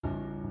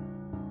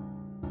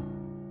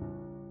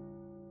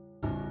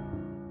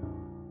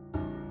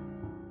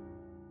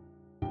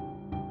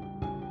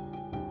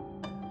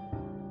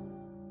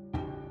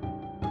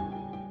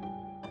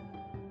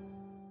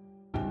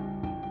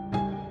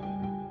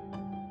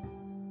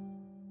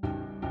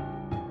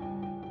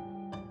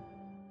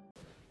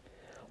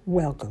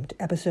Welcome to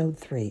Episode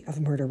 3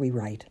 of Murder We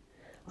Write.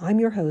 I'm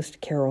your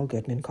host, Carol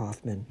Goodman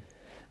Kaufman.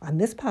 On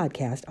this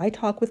podcast, I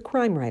talk with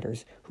crime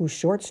writers whose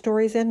short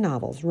stories and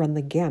novels run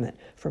the gamut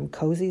from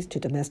cozies to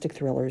domestic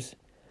thrillers.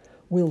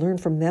 We'll learn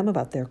from them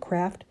about their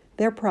craft,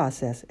 their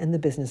process, and the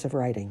business of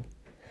writing.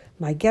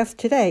 My guest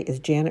today is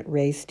Janet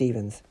Raye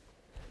Stevens.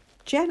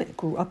 Janet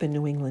grew up in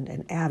New England,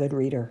 an avid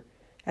reader.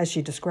 As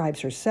she describes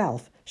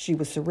herself, she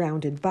was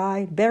surrounded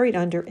by, buried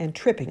under, and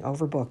tripping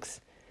over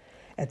books.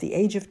 At the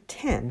age of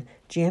 10,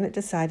 Janet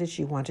decided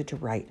she wanted to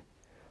write.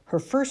 Her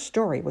first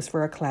story was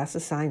for a class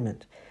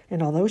assignment,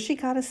 and although she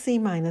got a C-,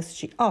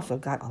 she also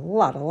got a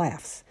lot of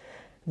laughs.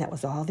 And that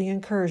was all the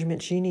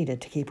encouragement she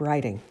needed to keep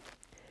writing.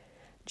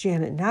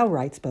 Janet now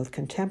writes both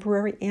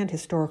contemporary and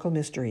historical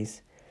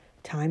mysteries,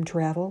 time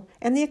travel,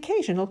 and the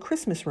occasional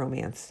Christmas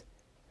romance.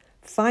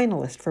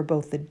 Finalist for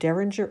both the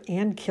Derringer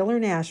and Killer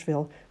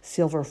Nashville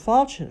Silver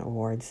Falchion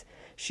Awards,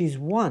 she's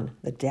won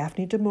the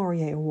Daphne du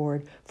Maurier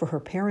Award for her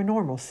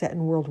paranormal set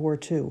in World War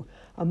II,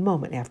 A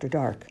Moment After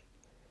Dark.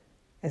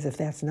 As if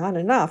that's not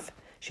enough,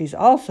 she's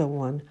also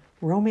won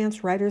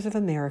Romance Writers of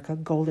America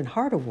Golden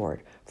Heart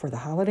Award for the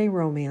holiday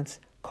romance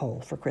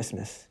Coal for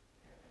Christmas.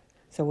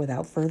 So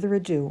without further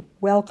ado,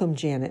 welcome,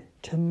 Janet,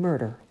 to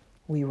Murder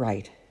We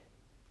Write.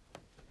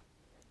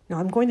 Now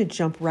I'm going to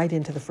jump right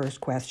into the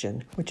first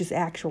question, which is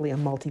actually a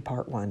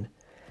multi-part one.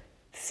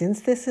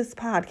 Since this is a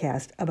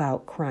podcast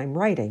about crime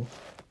writing,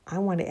 I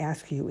want to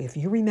ask you if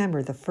you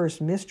remember the first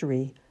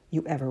mystery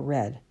you ever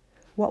read.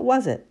 What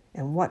was it,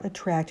 and what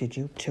attracted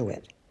you to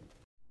it?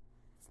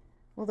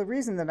 Well, the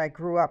reason that I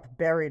grew up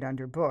buried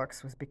under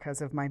books was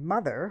because of my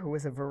mother, who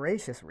was a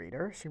voracious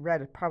reader. She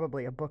read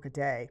probably a book a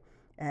day,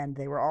 and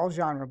they were all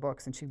genre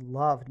books, and she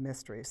loved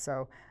mysteries.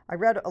 So I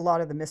read a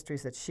lot of the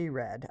mysteries that she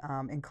read,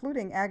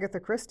 including Agatha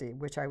Christie,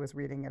 which I was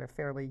reading at a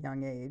fairly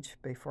young age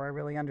before I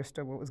really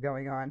understood what was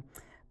going on.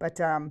 But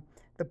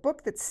the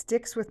book that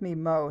sticks with me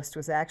most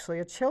was actually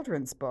a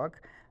children's book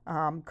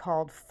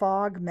called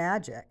Fog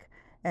Magic.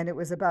 And it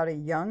was about a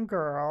young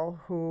girl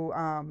who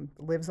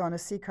lives on a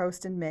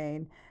seacoast in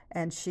Maine,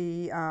 and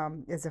she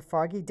is a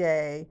foggy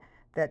day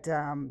that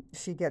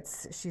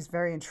she's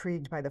very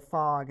intrigued by the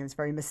fog, and it's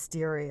very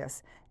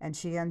mysterious, and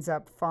she ends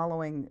up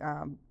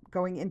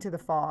going into the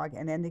fog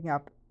and ending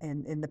up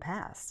in the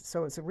past.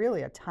 So it's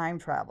really a time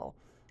travel,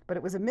 but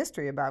it was a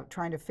mystery about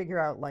trying to figure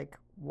out, like,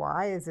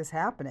 why is this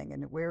happening,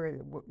 and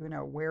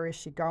where is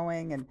she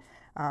going,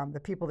 and the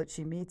people that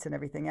she meets and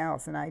everything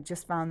else. And I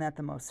just found that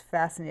the most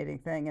fascinating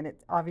thing, and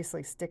it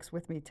obviously sticks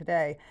with me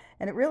today,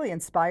 and it really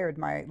inspired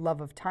my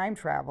love of time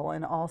travel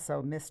and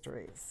also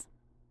mysteries.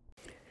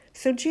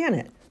 So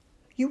Janet,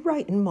 you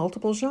write in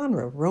multiple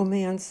genres,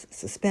 romance,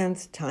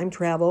 suspense, time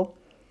travel.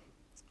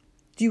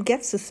 Do you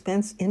get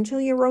suspense into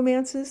your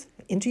romances,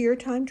 into your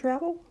time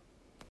travel?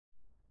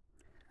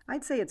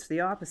 I'd say it's the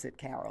opposite,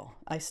 Carol.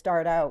 I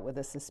start out with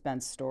a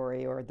suspense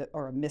story or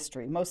a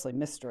mystery, mostly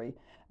mystery,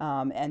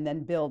 and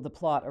then build the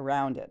plot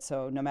around it.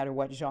 So no matter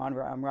what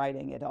genre I'm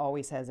writing, it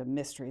always has a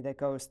mystery that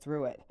goes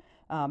through it.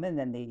 And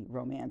then the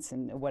romance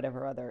and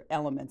whatever other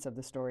elements of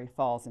the story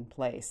falls in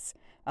place.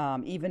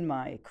 Even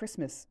my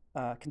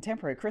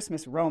contemporary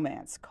Christmas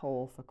romance,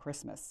 Coal for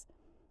Christmas,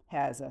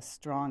 has a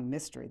strong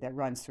mystery that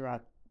runs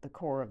throughout the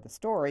core of the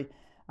story.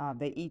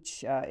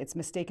 It's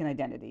mistaken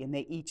identity, and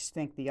they each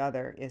think the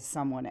other is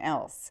someone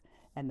else.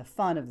 And the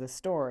fun of the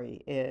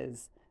story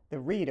is the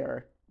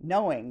reader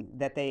knowing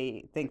that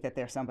they think that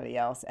they're somebody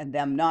else, and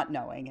them not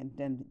knowing, and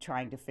then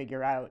trying to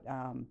figure out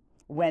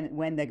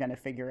when they're going to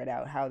figure it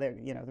out, how the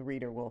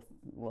reader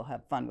will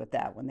have fun with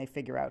that when they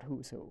figure out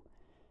who's who.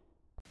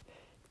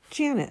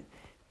 Janet,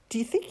 do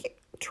you think you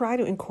try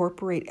to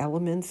incorporate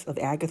elements of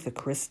Agatha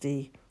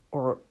Christie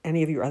or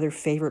any of your other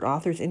favorite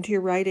authors into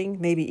your writing,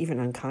 maybe even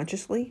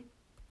unconsciously?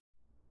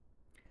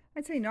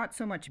 I'd say not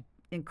so much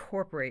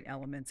incorporate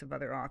elements of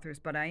other authors,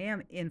 but I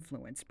am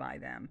influenced by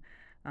them.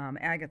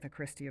 Agatha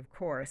Christie, of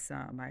course.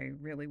 I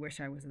really wish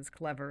I was as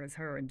clever as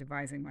her in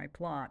devising my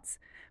plots.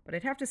 But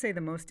I'd have to say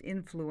the most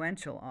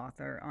influential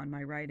author on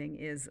my writing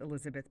is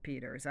Elizabeth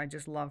Peters. I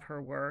just love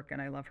her work,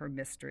 and I love her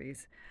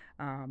mysteries,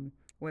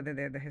 whether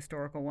they're the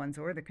historical ones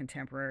or the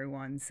contemporary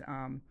ones.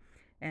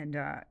 And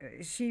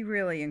she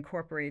really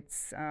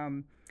incorporates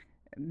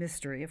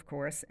mystery, of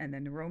course, and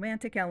then the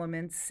romantic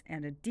elements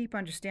and a deep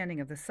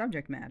understanding of the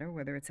subject matter,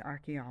 whether it's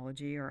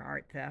archaeology or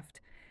art theft,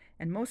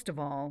 and most of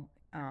all,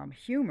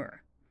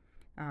 humor.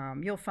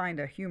 You'll find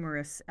a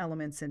humorous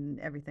elements in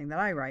everything that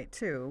I write,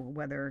 too,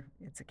 whether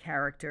it's a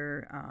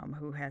character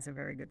who has a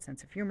very good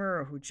sense of humor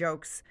or who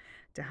jokes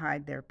to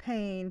hide their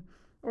pain,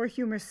 or a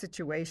humorous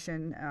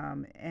situation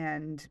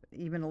and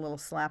even a little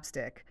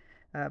slapstick.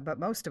 But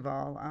most of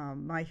all,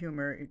 my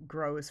humor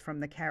grows from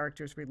the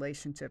characters'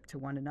 relationship to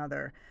one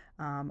another,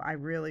 I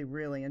really,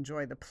 really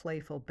enjoy the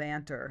playful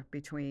banter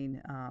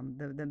between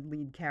the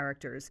lead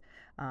characters.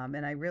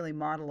 And I really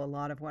model a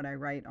lot of what I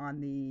write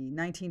on the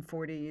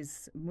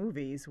 1940s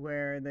movies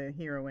where the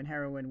hero and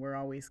heroine were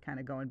always kind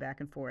of going back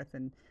and forth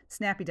and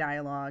snappy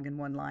dialogue and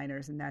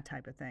one-liners and that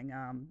type of thing.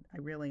 I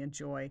really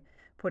enjoy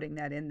putting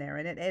that in there.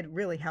 And it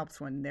really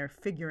helps when they're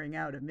figuring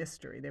out a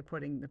mystery. They're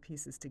putting the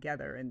pieces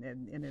together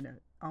in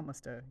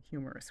almost a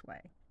humorous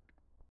way.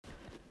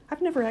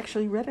 I've never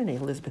actually read any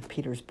Elizabeth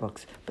Peters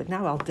books, but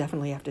now I'll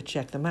definitely have to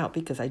check them out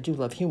because I do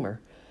love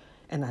humor.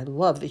 And I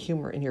love the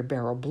humor in your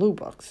Beryl Blue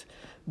books.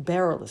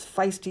 Beryl is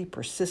feisty,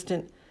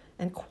 persistent,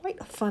 and quite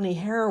a funny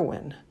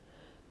heroine.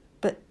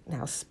 But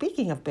now,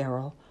 speaking of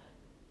Beryl,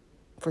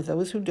 for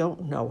those who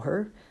don't know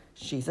her,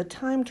 she's a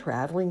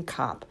time-traveling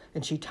cop,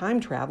 and she time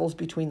travels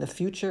between the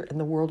future and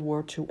the World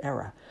War II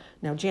era.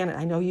 Now, Janet,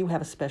 I know you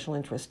have a special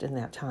interest in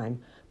that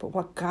time, but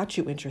what got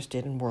you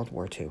interested in World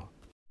War II?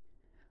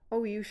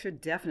 Oh, you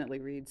should definitely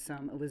read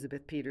some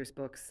Elizabeth Peters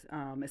books,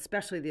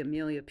 especially the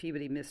Amelia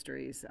Peabody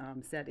mysteries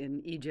set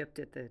in Egypt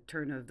at the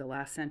turn of the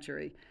last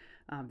century.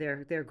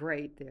 They're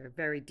great. They're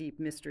very deep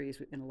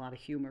mysteries and a lot of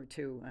humor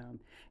too.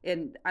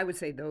 And I would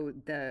say though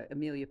the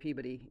Amelia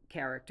Peabody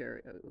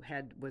character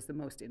was the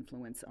most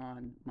influence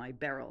on my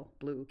Beryl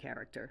Blue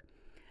character.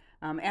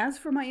 As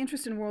for my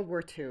interest in World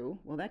War II,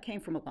 well, that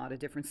came from a lot of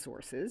different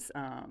sources.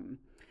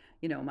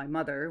 My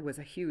mother was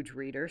a huge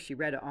reader. She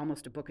read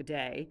almost a book a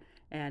day,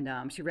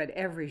 and she read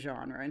every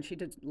genre, and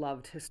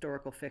loved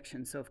historical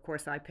fiction. So, of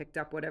course, I picked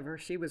up whatever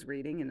she was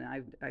reading, and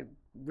I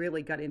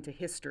really got into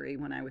history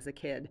when I was a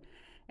kid.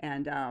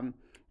 And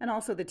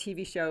also the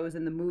TV shows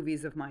and the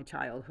movies of my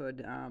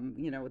childhood,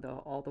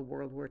 all the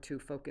World War II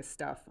focused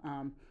stuff.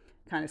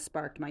 Kind of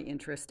sparked my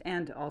interest,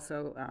 and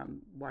also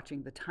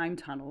watching The Time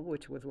Tunnel,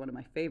 which was one of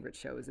my favorite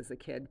shows as a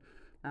kid,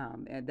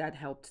 and that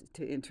helped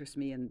to interest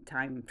me in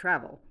time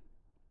travel.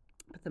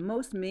 But the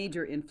most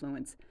major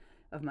influence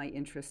of my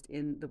interest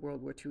in the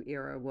World War II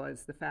era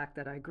was the fact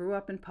that I grew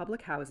up in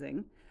public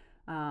housing,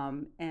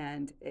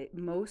 and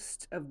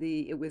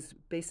it was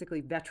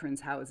basically veterans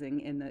housing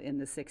in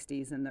the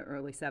 60s and the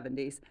early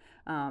 70s,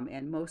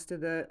 and most of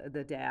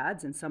the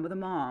dads and some of the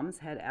moms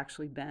had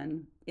actually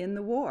been in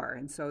the war,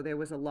 and so there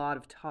was a lot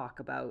of talk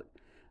about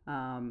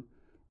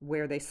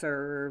where they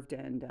served,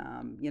 and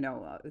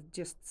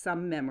just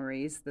some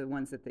memories,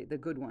 the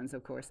good ones,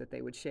 of course, that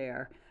they would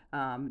share,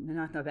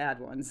 not the bad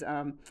ones.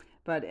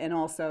 And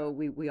also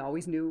we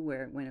always knew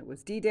when it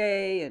was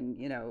D-Day and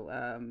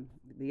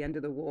the end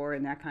of the war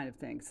and that kind of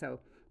thing. So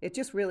it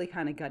just really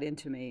kind of got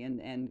into me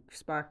and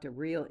sparked a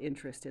real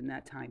interest in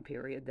that time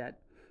period that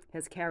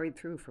has carried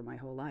through for my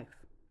whole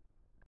life.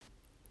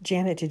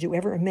 Janet, did you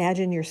ever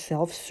imagine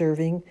yourself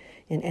serving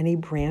in any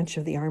branch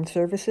of the armed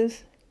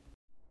services?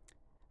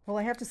 Well,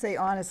 I have to say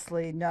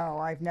honestly, no,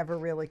 I've never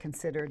really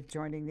considered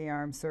joining the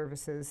armed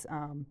services.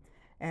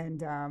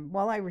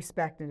 While I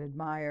respect and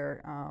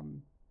admire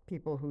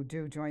people who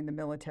do join the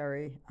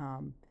military,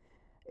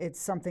 it's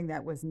something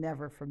that was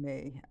never for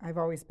me. I've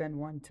always been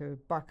one to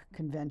buck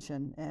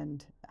convention,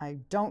 and I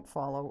don't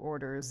follow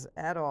orders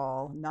at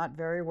all, not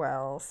very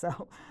well.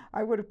 So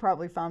I would have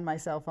probably found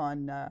myself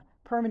on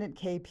permanent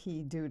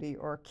KP duty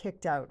or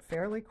kicked out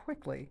fairly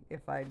quickly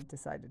if I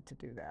decided to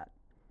do that.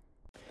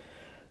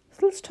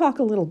 So let's talk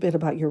a little bit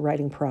about your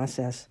writing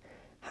process.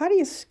 How do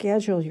you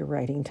schedule your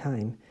writing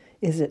time?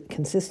 Is it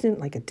consistent,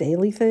 like a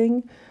daily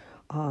thing?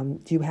 Do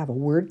you have a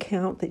word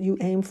count that you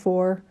aim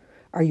for?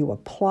 Are you a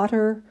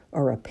plotter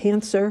or a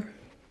pantser?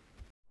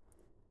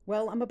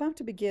 Well, I'm about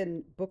to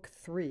begin book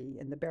 3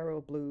 in the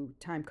Beryl Blue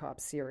Time Cop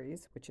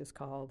series, which is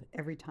called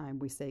Every Time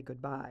We Say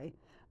Goodbye.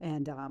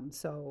 And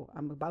so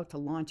I'm about to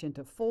launch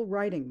into full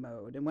writing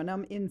mode. And when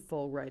I'm in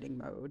full writing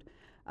mode,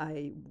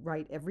 I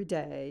write every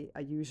day.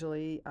 I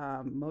usually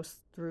most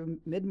through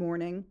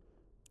mid-morning,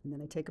 and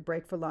then I take a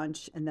break for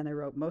lunch, and then I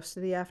wrote most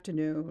of the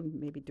afternoon,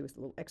 maybe do a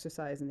little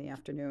exercise in the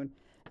afternoon,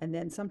 and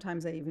then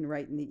sometimes I even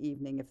write in the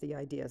evening if the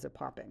ideas are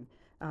popping.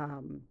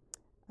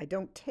 I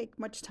don't take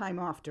much time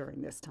off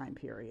during this time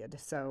period,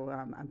 so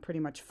I'm pretty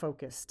much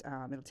focused.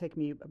 It'll take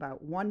me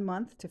about 1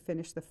 month to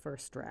finish the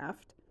first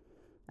draft,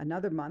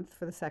 another month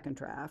for the second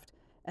draft,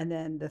 and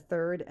then the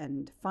third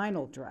and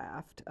final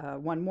draft,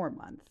 1 more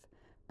month.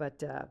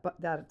 But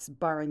that's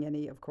barring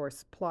any, of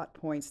course, plot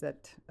points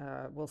that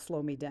will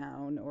slow me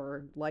down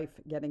or life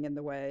getting in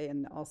the way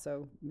and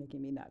also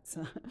making me nuts.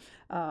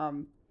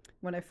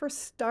 When I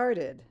first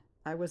started,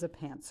 I was a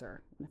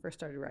pantser. When I first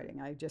started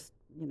writing, I just,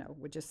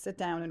 would just sit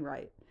down and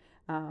write.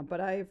 But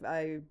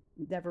I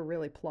never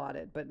really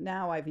plotted. But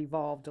now I've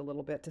evolved a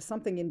little bit to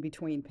something in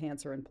between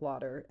pantser and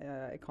plotter.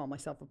 I call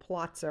myself a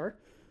plotzer.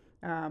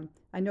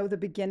 I know the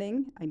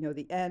beginning, I know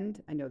the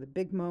end, I know the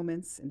big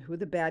moments and who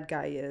the bad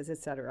guy is,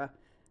 etc.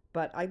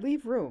 But I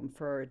leave room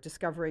for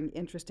discovering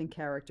interesting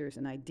characters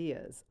and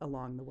ideas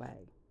along the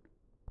way.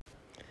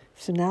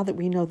 So now that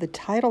we know the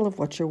title of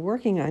what you're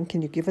working on,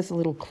 can you give us a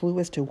little clue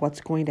as to what's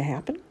going to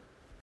happen?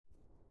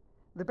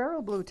 The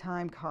Beryl Blue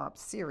Time Cop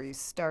series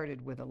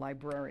started with a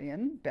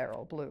librarian,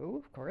 Beryl Blue,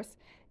 of course,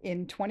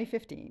 in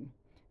 2015,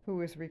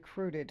 who is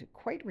recruited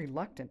quite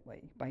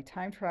reluctantly by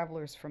time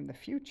travelers from the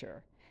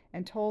future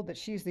and told that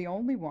she's the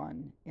only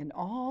one in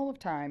all of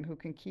time who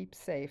can keep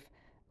safe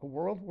a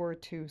World War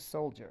II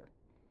soldier.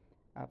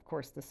 Of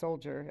course, the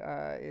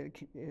soldier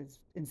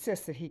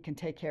insists that he can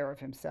take care of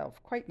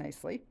himself quite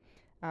nicely.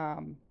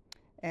 Um,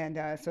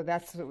 and so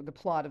that's the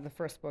plot of the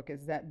first book,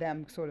 is that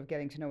them sort of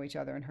getting to know each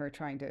other and her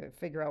trying to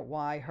figure out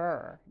why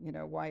her,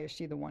 why is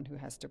she the one who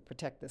has to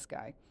protect this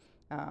guy,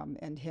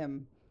 and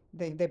him.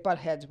 They butt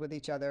heads with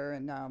each other,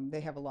 and they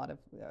have a lot of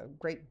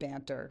great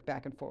banter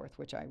back and forth,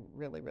 which I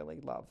really, really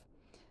love.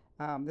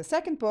 The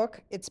second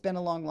book, It's Been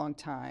a Long, Long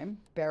Time.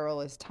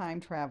 Beryl is time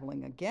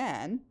traveling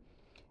again,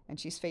 and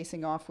she's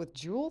facing off with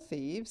jewel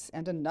thieves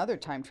and another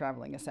time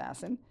traveling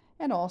assassin,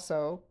 and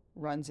also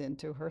runs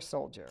into her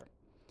soldier.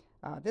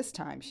 This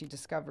time, she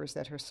discovers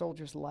that her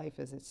soldier's life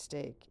is at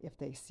stake if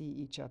they see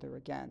each other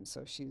again.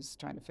 So she's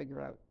trying to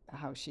figure out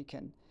how she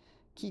can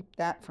keep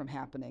that from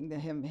happening,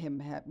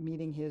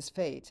 meeting his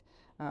fate.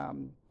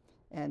 And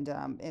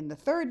in the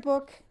third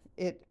book,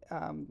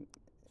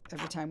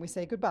 every time we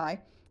say goodbye,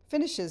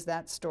 finishes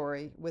that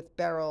story with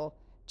Beryl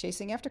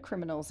chasing after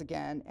criminals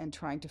again and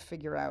trying to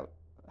figure out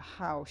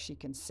how she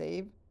can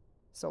save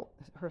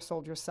her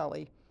soldier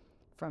Sully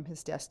from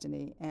his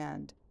destiny,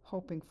 and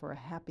hoping for a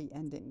happy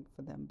ending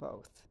for them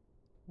both.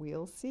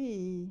 We'll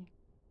see.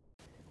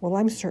 Well,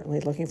 I'm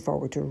certainly looking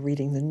forward to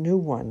reading the new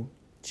one,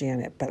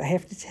 Janet, but I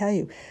have to tell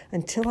you,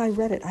 until I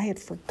read it, I had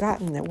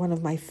forgotten that one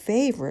of my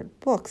favorite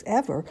books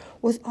ever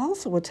was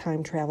also a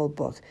time travel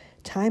book,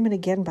 Time and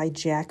Again by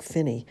Jack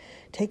Finney.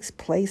 It takes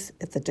place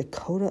at the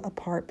Dakota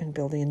apartment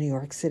building in New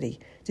York City.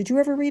 Did you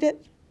ever read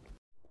it?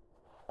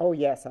 Oh,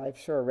 yes, I've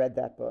sure read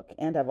that book.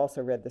 And I've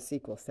also read the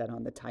sequel set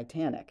on the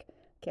Titanic.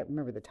 Can't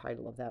remember the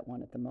title of that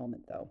one at the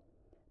moment, though.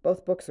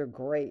 Both books are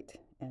great,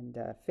 and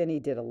Finney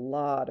did a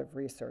lot of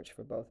research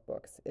for both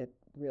books. It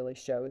really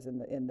shows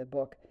in the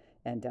book,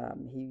 and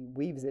he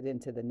weaves it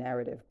into the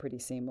narrative pretty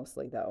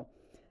seamlessly, though.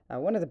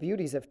 One of the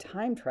beauties of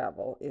time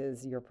travel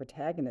is your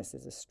protagonist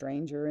is a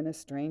stranger in a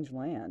strange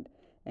land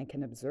and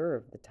can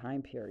observe the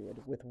time period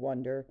with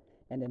wonder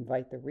and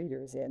invite the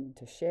readers in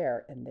to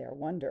share in their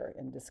wonder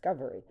and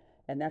discovery.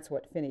 And that's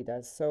what Finney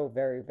does so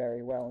very,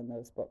 very well in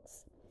those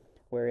books,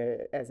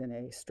 whereas in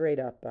a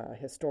straight-up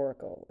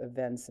historical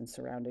events and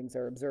surroundings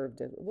are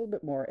observed a little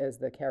bit more as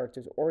the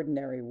character's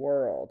ordinary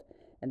world,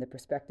 and the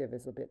perspective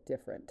is a bit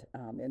different.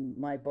 In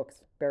my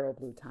books, Beryl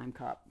Blue Time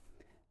Cop,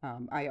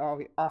 I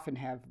often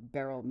have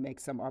Beryl make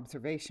some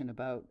observation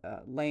about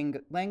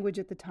language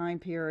at the time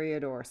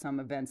period or some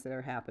events that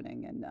are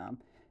happening, and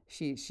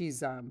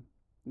she's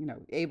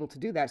able to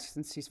do that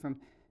since she's from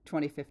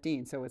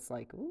 2015. So it's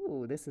like,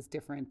 ooh, this is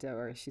different,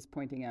 or she's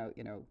pointing out,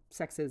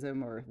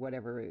 sexism or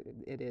whatever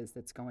it is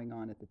that's going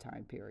on at the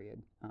time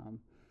period.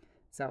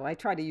 So I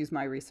try to use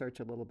my research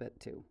a little bit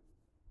too.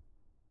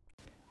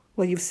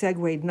 Well, you've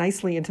segued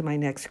nicely into my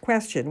next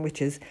question,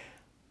 which is,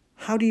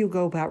 how do you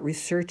go about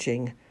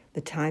researching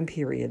the time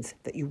periods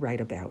that you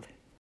write about?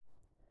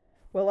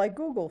 Well, I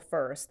Google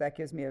first. That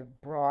gives me a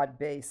broad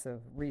base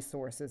of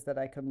resources that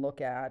I can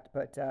look at.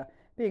 But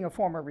being a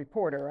former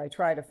reporter, I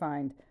try to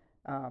find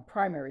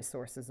primary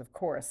sources, of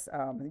course,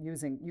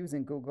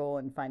 using Google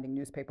and finding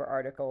newspaper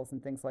articles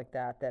and things like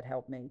that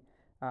help me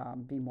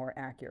be more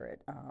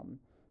accurate.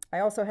 I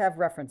also have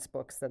reference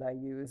books that I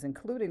use,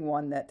 including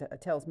one that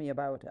tells me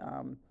about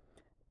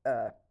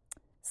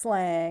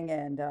slang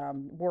and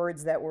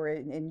words that were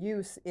in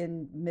use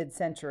in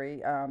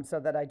mid-century, so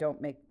that I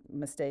don't make a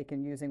mistake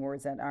in using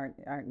words that aren't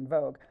in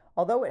vogue.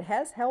 Although it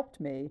has helped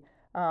me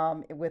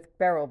with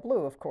Beryl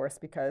Blue, of course,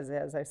 because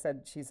as I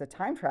said, she's a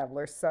time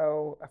traveler,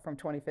 so from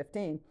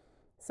 2015,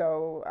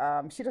 so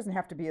she doesn't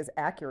have to be as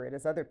accurate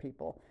as other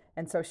people.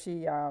 And so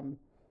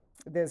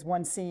there's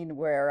one scene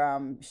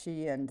where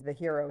she and the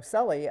hero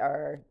Sully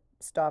are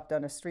stopped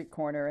on a street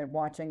corner and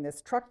watching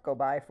this truck go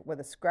by with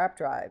a scrap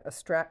drive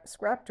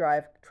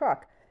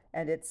truck,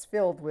 and it's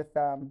filled with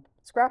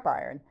scrap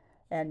iron.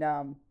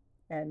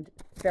 And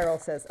Beryl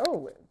says,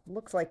 "Oh, it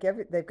looks like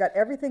they've got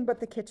everything but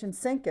the kitchen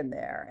sink in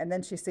there." And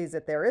then she sees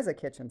that there is a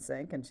kitchen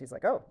sink, and she's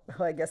like, "Oh,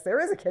 well, I guess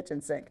there is a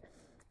kitchen sink."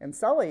 And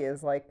Sully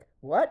is like,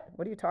 "What?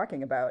 What are you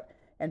talking about?"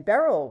 And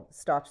Beryl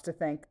stops to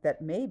think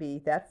that maybe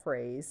that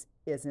phrase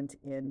isn't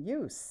in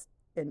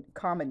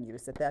common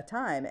use at that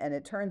time. And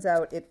it turns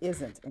out it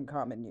isn't in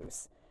common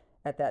use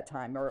at that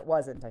time, or it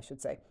wasn't, I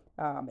should say.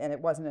 And it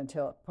wasn't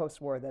until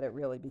post-war that it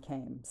really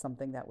became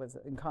something that was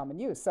in common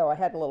use. So I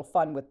had a little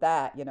fun with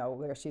that,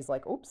 where she's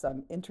like, "Oops,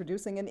 I'm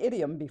introducing an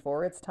idiom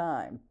before its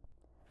time."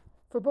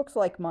 For books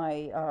like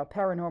my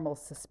paranormal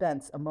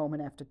suspense, A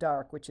Moment After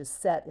Dark, which is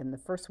set in the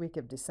first week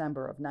of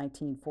December of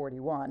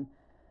 1941,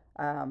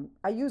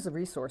 I use the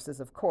resources,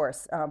 of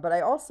course, but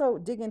I also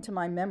dig into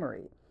my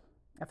memory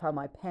of how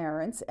my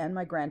parents and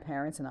my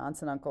grandparents and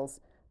aunts and uncles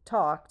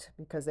talked,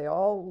 because they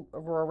all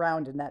were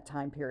around in that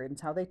time period,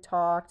 and how they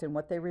talked and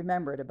what they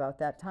remembered about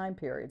that time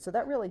period. So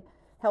that really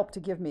helped to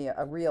give me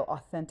a real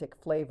authentic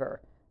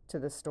flavor to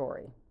the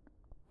story.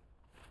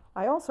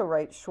 I also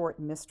write short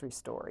mystery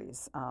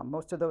stories.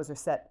 Most of those are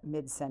set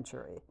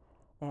mid-century.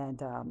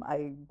 And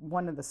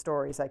one of the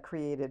stories I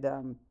created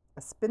a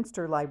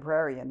spinster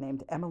librarian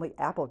named Emily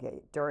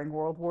Applegate during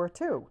World War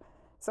II.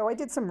 So I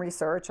did some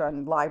research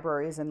on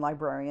libraries and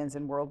librarians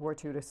in World War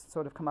II to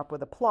sort of come up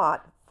with a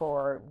plot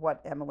for what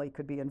Emily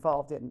could be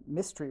involved in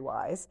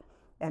mystery-wise.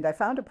 And I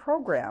found a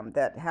program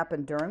that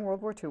happened during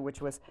World War II,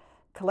 which was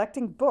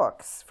collecting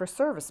books for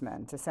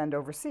servicemen to send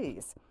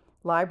overseas.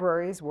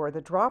 Libraries were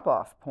the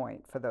drop-off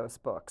point for those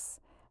books.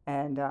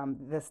 And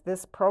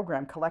this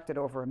program collected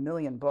over 1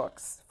 million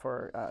books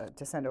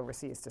to send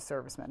overseas to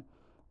servicemen.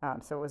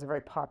 So it was a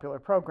very popular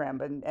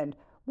program. And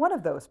one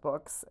of those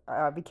books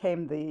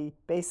became the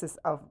basis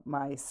of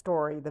my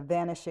story, The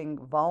Vanishing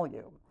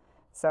Volume.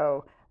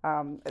 So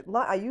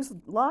I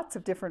used lots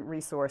of different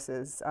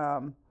resources.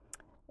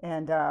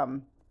 And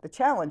the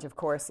challenge, of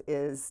course,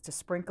 is to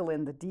sprinkle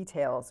in the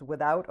details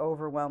without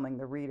overwhelming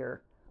the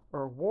reader,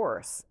 or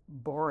worse,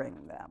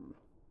 boring them.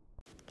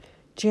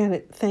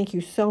 Janet, thank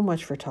you so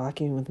much for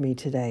talking with me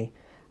today.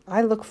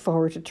 I look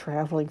forward to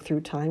traveling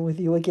through time with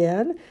you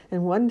again,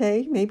 and one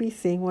day maybe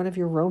seeing one of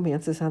your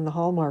romances on the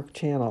Hallmark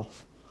Channel.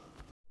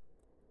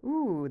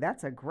 Ooh,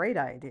 that's a great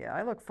idea.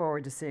 I look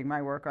forward to seeing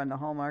my work on the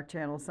Hallmark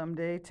Channel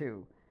someday,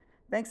 too.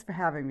 Thanks for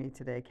having me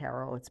today,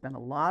 Carol. It's been a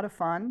lot of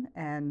fun,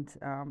 and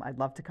I'd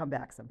love to come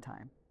back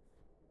sometime.